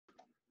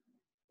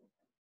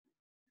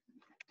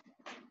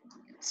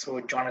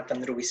So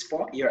Jonathan Ruiz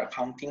po, your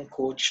accounting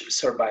coach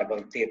survival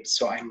tips.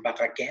 So I'm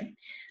back again.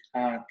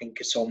 Thank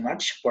you so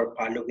much for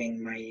following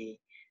my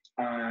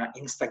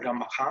Instagram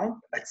account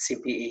at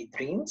CPA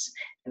Dreams,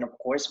 and of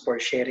course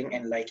for sharing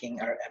and liking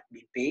our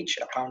FB page,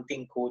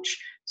 Accounting Coach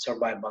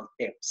Survival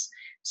Tips.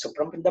 So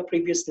from the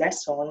previous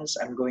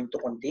lessons, I'm going to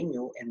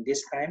continue, and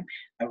this time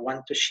I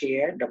want to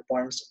share the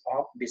forms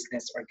of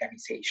business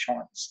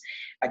organizations.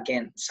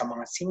 Again, sa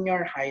mga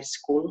senior high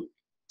school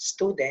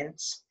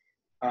students,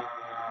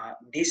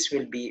 this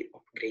will be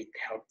of great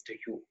help to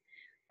you.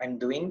 I'm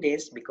doing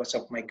this because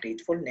of my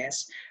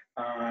gratefulness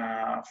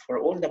for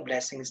all the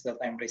blessings that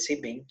I'm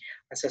receiving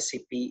as a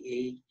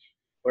CPA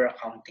or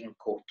accounting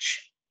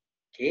coach.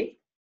 Okay?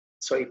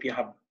 So if you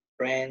have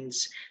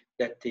friends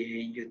that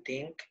you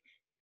think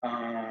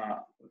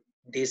uh,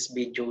 these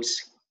videos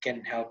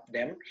can help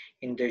them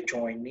in their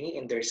journey,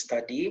 in their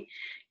study,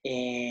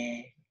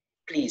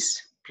 please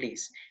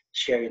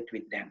share it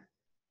with them.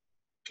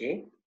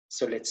 Okay?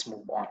 So let's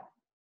move on.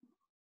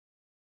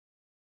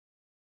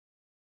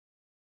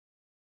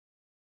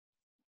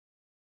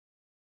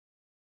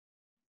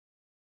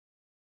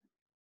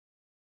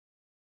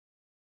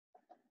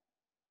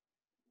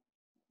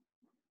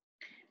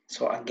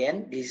 So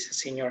again, this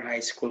senior high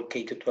school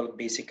K-12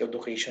 basic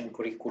education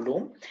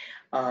curriculum.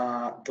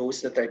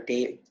 Those that are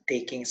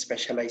taking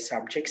specialized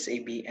subjects,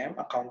 ABM,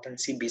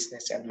 accountancy,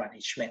 business, and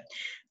management.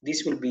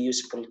 This will be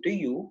useful to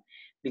you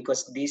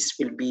because this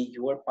will be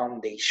your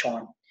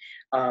foundation.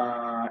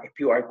 If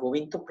you are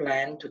going to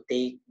plan to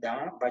take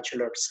the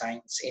Bachelor of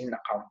Science in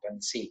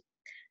Accountancy.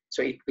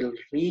 So it will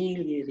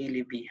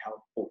really be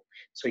helpful.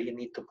 So you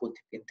need to put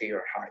it into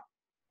your heart.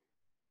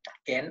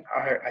 Again,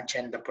 our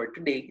agenda for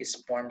today is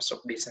forms of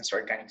business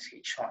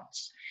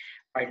organizations.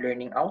 Our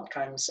learning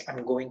outcomes,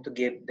 I'm going to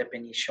give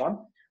definition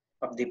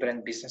of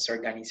different business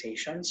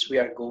organizations. We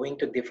are going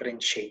to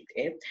differentiate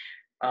it.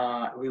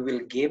 We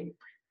will give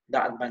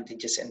the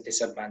advantages and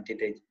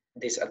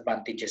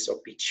disadvantages of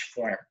each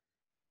form.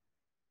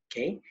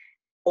 Okay.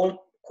 Of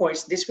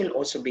course, this will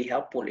also be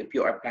helpful if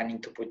you are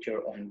planning to put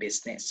your own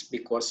business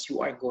because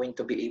you are going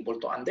to be able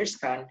to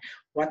understand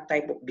what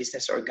type of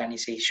business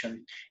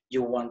organization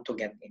you want to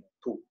get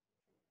into.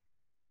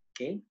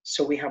 Okay,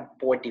 so we have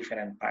four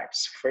different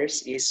types.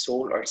 First is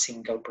sole or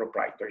single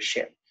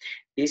proprietorship.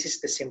 This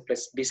is the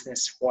simplest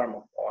business form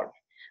of all,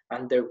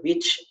 under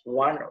which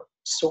one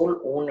sole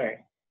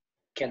owner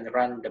can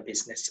run the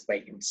business by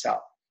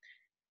himself.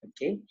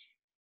 Okay,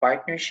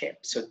 partnership.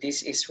 So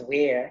this is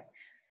where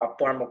a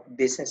form of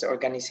business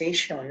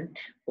organization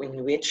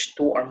in which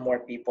two or more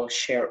people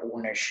share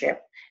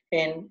ownership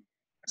and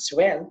as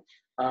well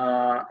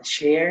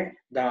share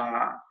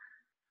the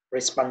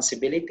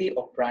responsibility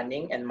of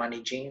running and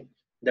managing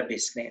the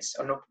business.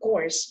 And of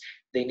course,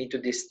 they need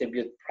to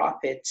distribute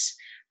profits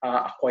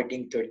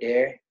according to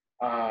their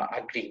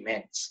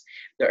agreements.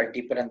 There are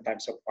different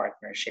types of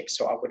partnerships,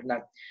 so I would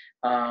not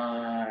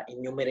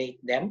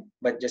enumerate them,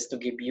 but just to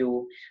give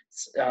you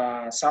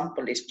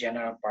sample is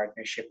general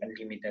partnership and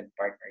limited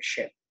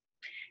partnership.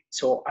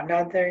 So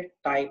another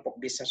type of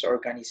business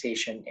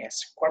organization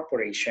is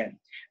corporation,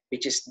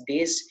 which is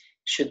this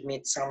should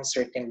meet some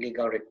certain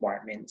legal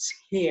requirements.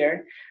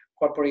 Here,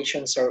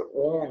 corporations are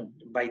owned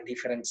by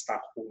different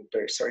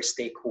stockholders or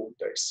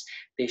stakeholders.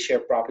 They share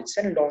profits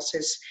and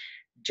losses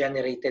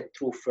generated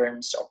through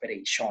firms'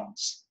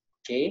 operations.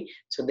 Okay,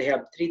 so they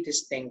have three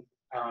distinct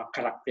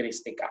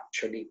characteristic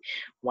actually.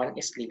 One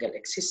is legal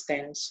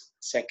existence.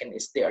 Second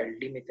is they are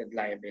limited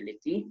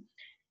liability.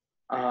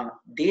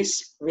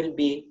 This will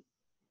be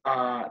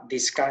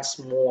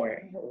discussed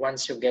more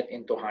once you get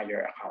into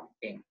higher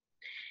accounting.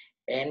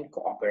 And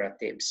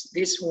cooperatives.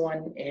 This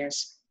one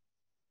is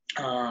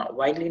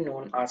widely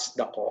known as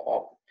the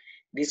co-op.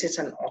 This is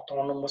an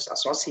autonomous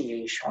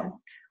association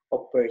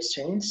of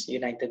persons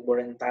united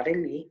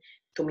voluntarily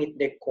to meet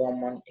their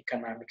common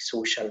economic,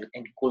 social,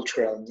 and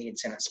cultural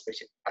needs and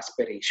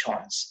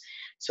aspirations.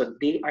 So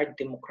they are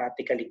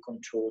democratically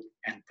controlled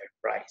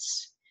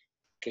enterprise.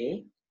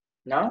 Okay,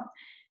 now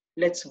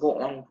let's go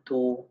on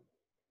to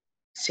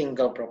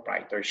single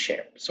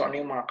proprietorship. So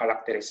ano yung mga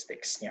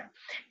characteristics niya?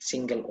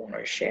 Single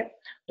ownership,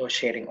 no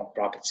sharing of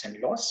profits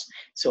and loss.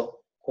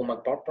 So kung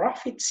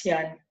magpa-profits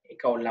yan,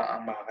 ikaw lang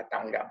ang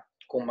makakatanggap.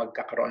 Kung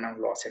magkakaroon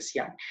ng losses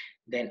yan,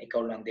 then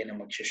ikaw lang din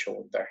ang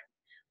mag-shoulder.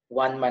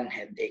 One-man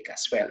headache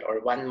as well, or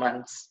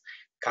one-man's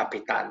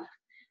capital.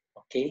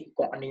 Okay?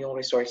 Kung ano yung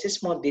resources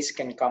mo, this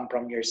can come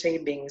from your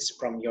savings,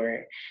 from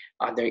your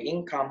other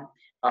income,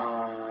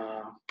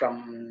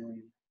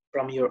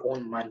 from your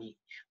own money,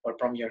 or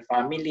from your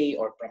family,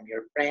 or from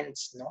your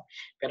friends, no?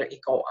 Pero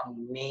ikaw ang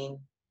main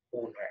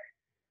owner.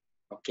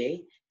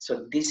 Okay?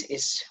 So this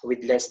is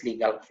with less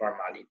legal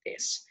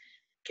formalities.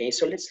 Okay,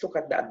 so let's look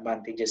at the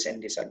advantages and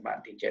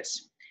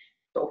disadvantages.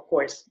 So of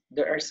course,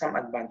 there are some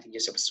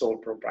advantages of sole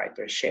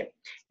proprietorship.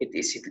 It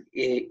is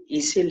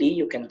easily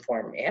you can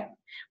form it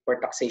for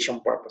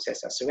taxation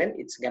purposes as well.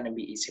 It's gonna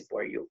be easy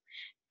for you.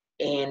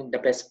 And the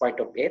best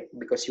part of it,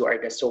 because you are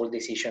the sole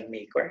decision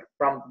maker,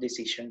 prompt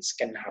decisions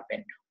can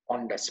happen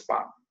on the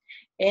spot.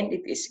 And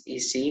it is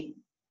easy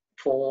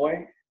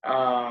for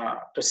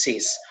to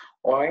cease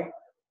or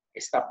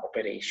stop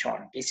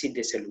operation, easy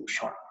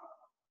dissolution.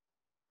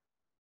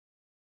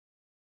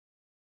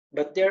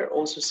 But there are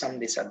also some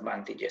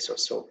disadvantages of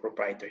sole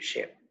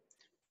proprietorship.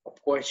 Of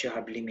course, you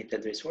have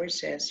limited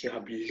resources, you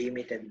have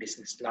limited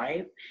business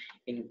life.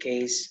 In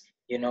case,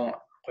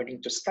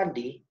 according to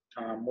study,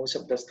 most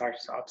of the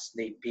startups,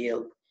 they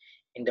build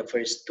in the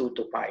first 2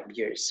 to 5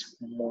 years,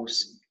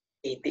 most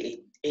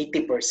 80%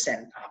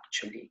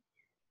 actually.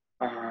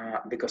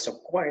 Because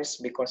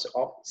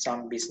of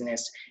some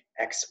business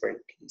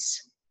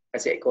expertise.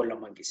 Kasi ikaw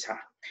lang mag-isa.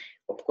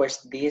 Of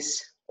course,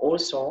 this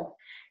also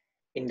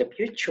in the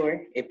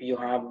future, if you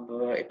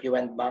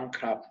went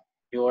bankrupt,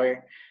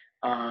 your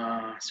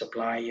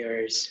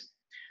suppliers,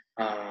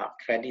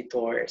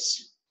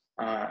 creditors,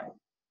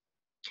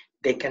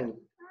 they can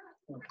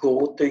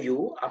go to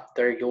you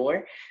after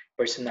your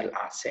personal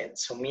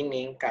assets. So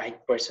meaning,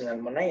 kahit personal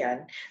mo na yan,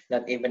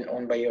 not even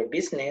owned by your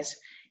business,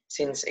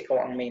 since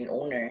ikaw ang main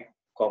owner,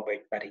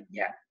 covered pa rin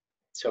yan.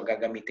 So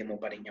gagamitin mo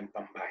pa rin yung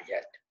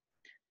pambayad.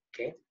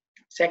 Okay?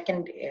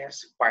 Second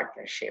is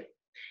partnership.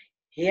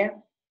 Here,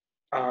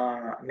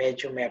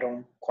 medyo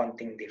merong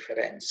konting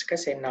difference.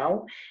 Kasi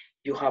now,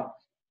 you have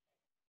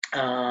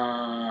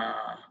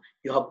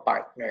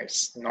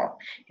partners, no?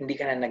 Hindi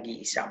ka na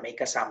nag-iisa, may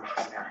kasama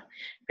ka na.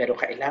 Pero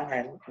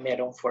kailangan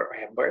merong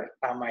forever,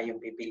 tama yung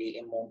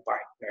pipiliin mong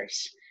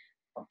partners.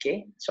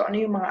 Okay? So ano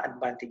yung mga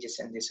advantages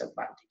and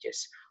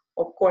disadvantages?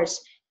 Of course,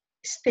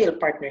 still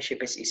partnership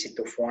is easy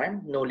to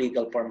form. No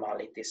legal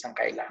formalities ang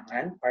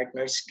kailangan.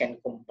 Partners can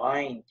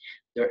combine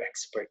their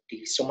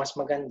expertise. So mas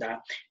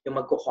maganda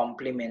yung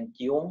magko-complement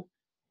yung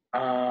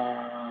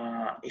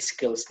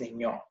skills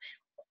ninyo.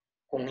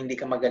 Kung hindi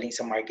ka magaling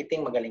sa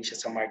marketing, magaling siya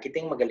sa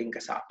marketing, magaling ka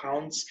sa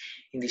accounts,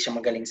 hindi siya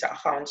magaling sa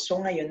accounts. So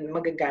ngayon,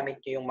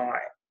 magagamit nyo yung mga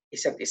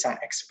isa't isang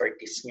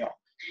expertise nyo.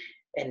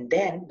 And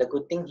then, the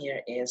good thing here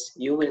is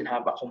you will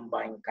have a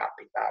combined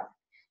capital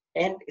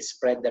and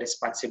spread the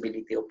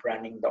responsibility of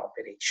running the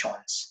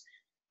operations.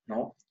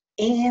 No?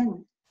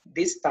 And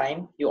this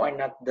time, you are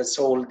not the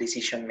sole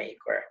decision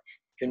maker.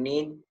 You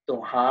need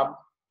to have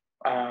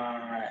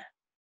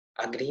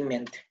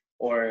agreement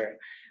or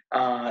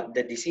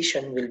the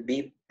decision will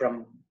be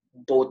from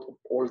both of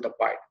all the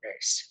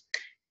partners.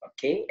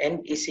 Okay?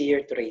 And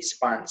easier to raise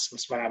funds.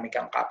 Mas marami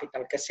kang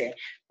capital kasi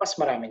mas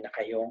marami na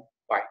kayong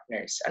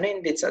partners. Ano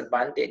yung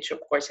disadvantage?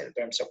 Of course, in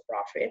terms of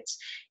profits,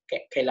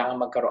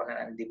 kailangan magkaroon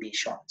na ng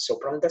division. So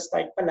from the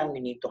start pa lang,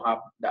 you need to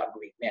have the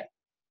agreement.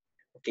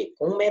 Okay,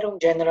 kung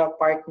merong general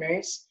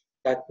partners,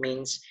 that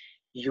means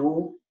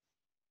you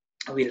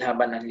will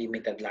have an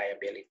unlimited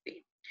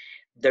liability.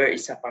 There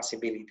is a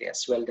possibility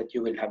as well that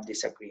you will have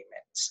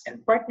disagreements.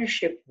 And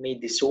partnership may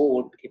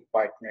dissolve if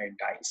partner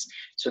dies.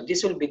 So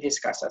this will be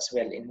discussed as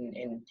well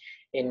in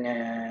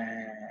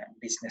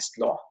business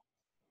law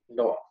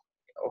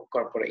of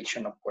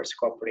corporation, of course,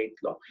 corporate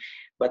law.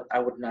 But I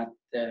would not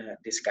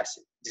discuss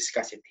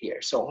it here.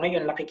 So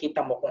ngayon,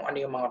 nakikita mo kung ano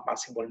yung mga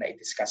possible na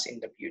i-discuss in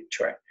the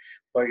future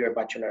for your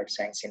Bachelor of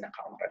Science in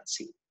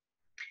Accountancy.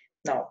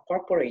 Now,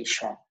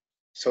 corporation.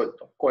 So,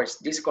 of course,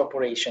 these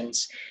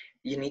corporations,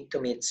 you need to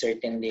meet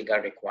certain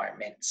legal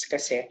requirements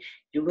kasi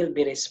you will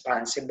be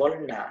responsible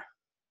na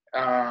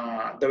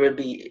there will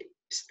be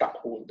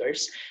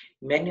stockholders.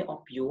 Many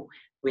of you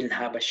will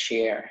have a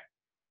share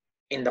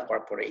in the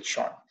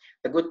corporation.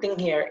 The good thing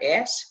here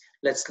is,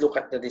 let's look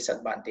at the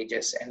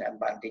disadvantages and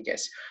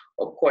advantages.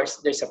 Of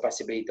course, there's a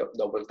possibility of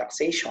double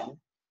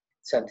taxation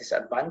sa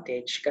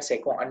disadvantage kasi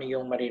kung ano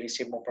yung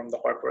marireceive mo from the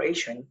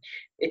corporation,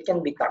 it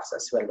can be taxed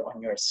as well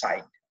on your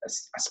side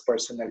as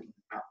personal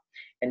income.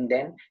 And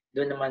then,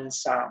 doon naman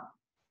sa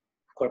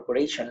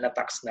corporation,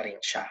 na-tax na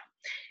rin siya.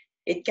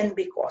 It can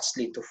be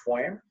costly to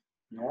form,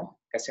 no?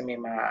 Kasi may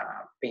mga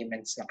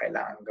payments na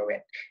kailangan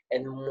gawin.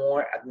 And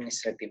more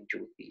administrative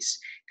duties.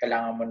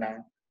 Kailangan mo ng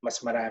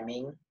mas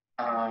maraming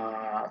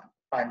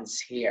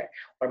funds here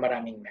or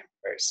maraming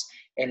members.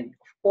 And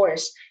of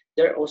course,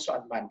 there are also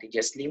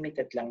advantages.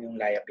 Limited lang yung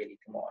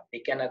liability mo.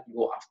 They cannot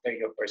go after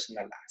your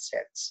personal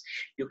assets.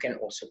 You can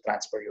also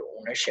transfer your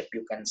ownership.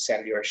 You can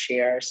sell your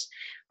shares.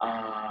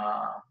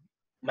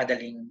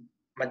 Madaling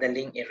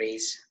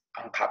erase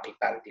ang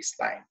capital this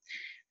time.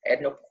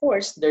 And of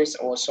course, there's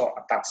also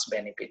a tax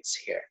benefits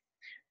here.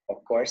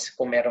 Of course,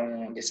 kung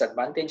merong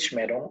disadvantage,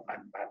 merong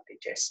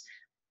advantages.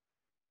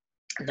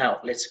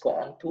 Now, let's go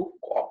on to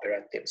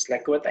cooperatives.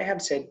 Like what I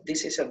have said,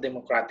 this is a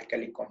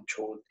democratically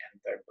controlled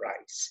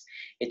enterprise.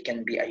 It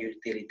can be a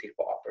utility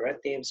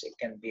cooperatives, it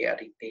can be a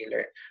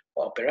retailer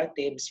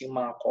cooperatives, yung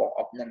mga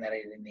co-op na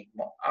naririnig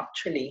mo.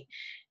 Actually,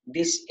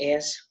 this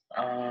is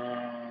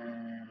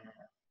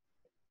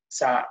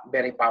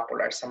very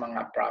popular sa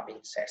mga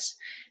provinces.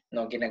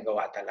 No,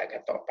 ginagawa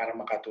talaga to para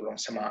makatulong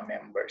sa mga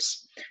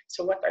members.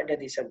 So what are the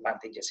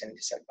disadvantages and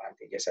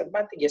disadvantages?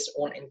 Advantages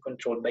owned and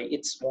controlled by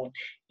its own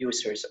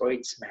users or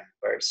its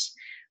members.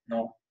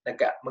 No,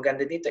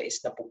 maganda dito is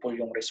napupul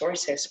yung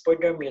resources for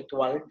their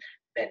mutual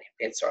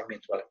benefits or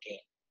mutual gain.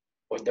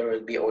 Or there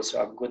will be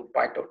also a good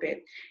part of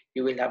it.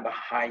 You will have a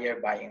higher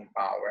buying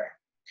power.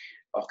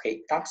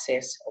 Okay,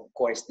 taxes, of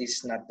course, this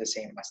is not the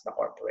same as the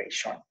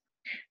corporation.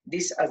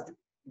 This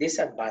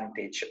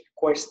disadvantage, of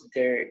course,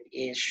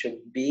 should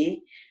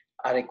be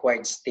a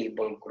required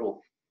stable group.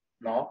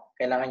 No?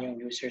 Kailangan yung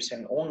users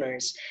and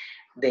owners,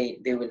 they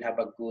will have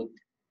a good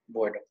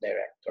board of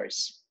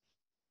directors.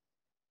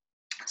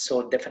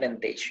 So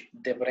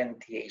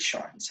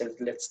differentiation. So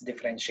let's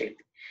differentiate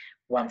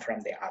one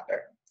from the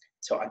other.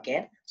 So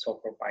again,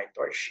 sole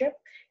proprietorship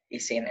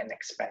is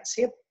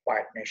inexpensive.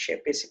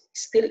 Partnership is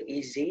still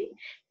easy.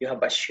 You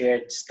have a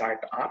shared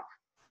startup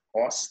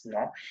cost,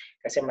 no?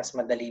 Kasi mas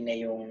madali na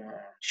yung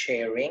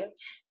sharing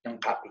ng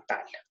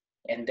capital.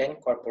 And then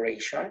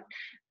corporation,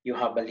 you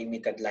have a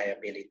limited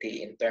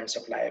liability. In terms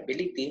of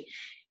liability,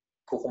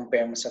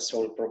 kukumpare mo sa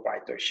sole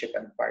proprietorship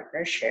and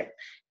partnership,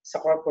 sa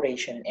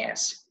corporation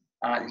is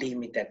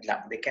limited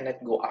lang. They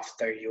cannot go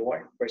after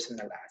your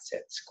personal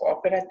assets.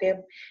 Cooperative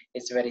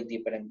is very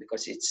different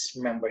because it's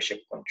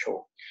membership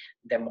control.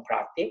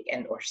 Democratic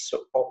and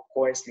also, of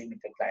course,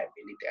 limited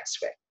liability as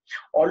well.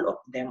 All of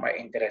them are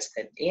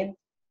interested in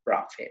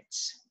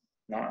profits.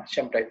 No?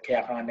 Siyempre,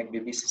 kaya ka nga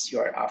nagbi-business,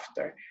 you are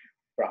after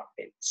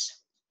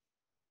profits.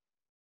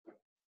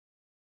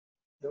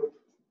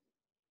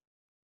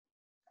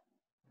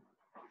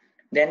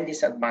 Then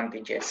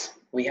disadvantages.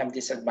 We have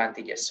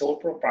disadvantages. Sole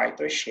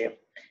proprietorship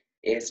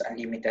is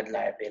unlimited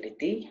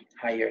liability,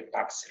 higher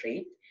tax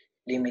rate,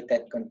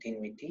 limited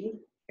continuity,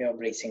 you have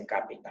raising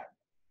capital.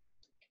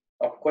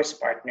 Of course,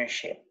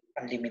 partnership,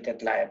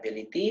 unlimited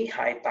liability,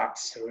 high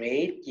tax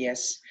rate,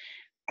 yes,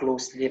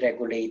 closely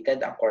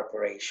regulated ang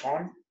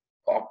corporation.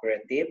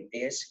 Cooperative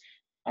is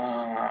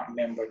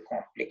member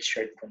conflict,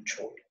 shared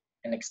control,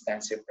 and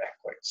extensive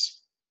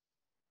records.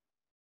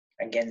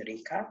 Again,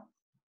 recap.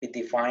 We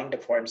define the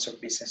forms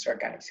of business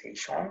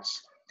organizations.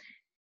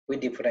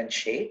 We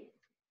differentiate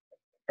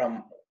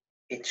from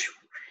each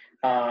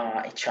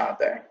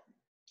other,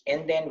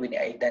 and then we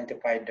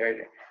identify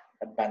their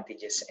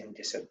advantages and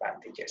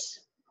disadvantages.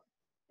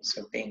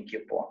 So thank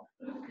you po.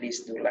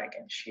 Please do like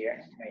and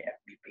share my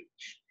FB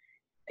page.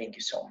 Thank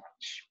you so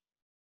much.